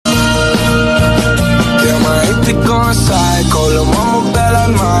music on the side. Call her mama bad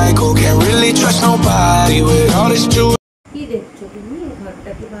like Michael. Can't really trust nobody with all this jewelry. কি দেখছো তুমি?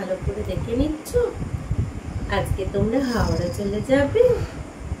 ঘরটাকে ভালো করে দেখে নিচ্ছ? আজকে তোমরা হাওড়া চলে যাবে,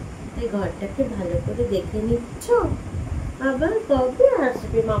 তাই ঘরটাকে ভালো করে দেখে নিচ্ছ। আবার কবে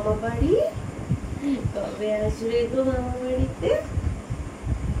আসবে মামা বাড়ি? কবে আসবে গো মামা বাড়িতে?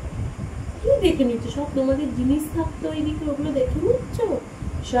 কি দেখে নিচ্ছ? সব তোমাদের জিনিস থাকতো ওইদিকে, ওগুলো দেখে নিচ্ছ?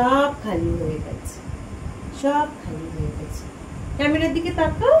 সব খালি হয়ে গেছে, সব খালি হয়ে গেছে। ক্যামেরার দিকে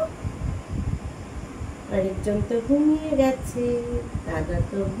তাকাও। আরেকজন তো ঘুমিয়ে গেছে, দাদা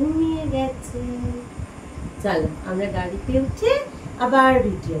তো ঘুমিয়ে গেছে। চলো আমরা গাড়িতে উঠে আবার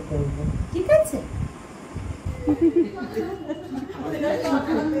ভিডিও করব, ঠিক আছে?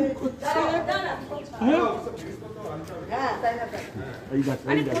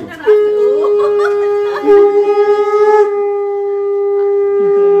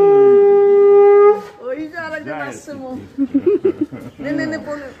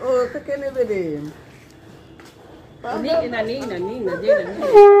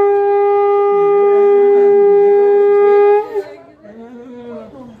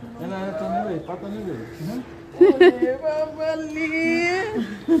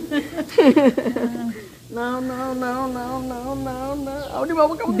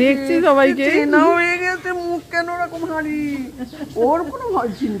 দেখছি সবাইকে মুখ কেন ওরকম হাঁড়ি, ওর কোনো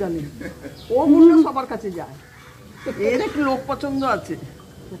চিন্তা নেই, ও বললে সবার কাছে যায়, এর একটু লোক পছন্দ আছে।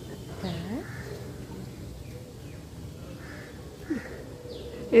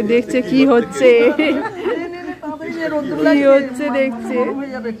 এ দেখছে কি হচ্ছে, কি হচ্ছে দেখছে।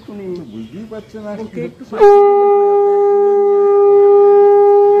 বুঝতেই পারছে না একটু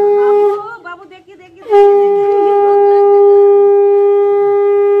বাবু দেখি দেখি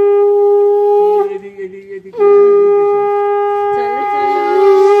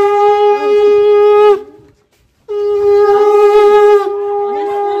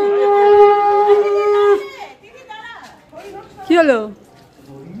কি হলো?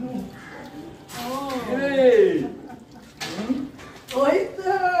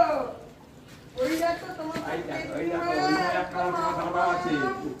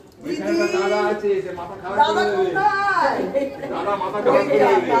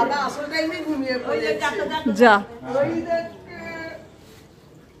 যা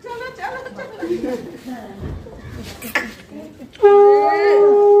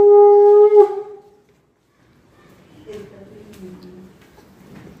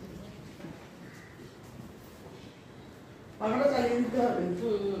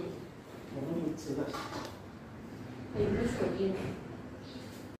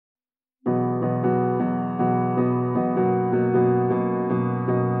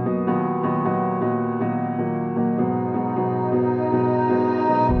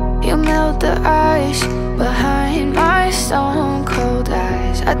You melt the ice behind my stone cold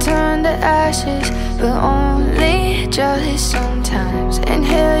eyes. I turn to ashes, but only just sometimes.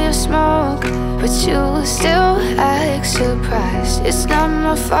 Inhale your smoke, but you still act surprised. It's not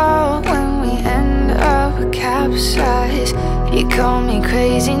my fault when we end up capsized. You call me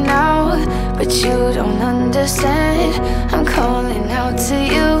crazy now, but you don't understand. I'm calling out to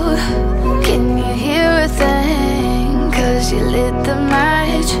you. Can you hear a thing? 'Cause you lit the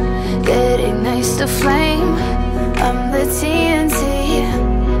match that ignites the flame. I'm the TNT,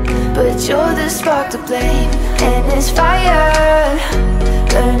 but you're the spark to blame. And it's fire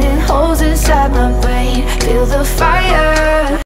burning holes inside my brain. Feel the fire.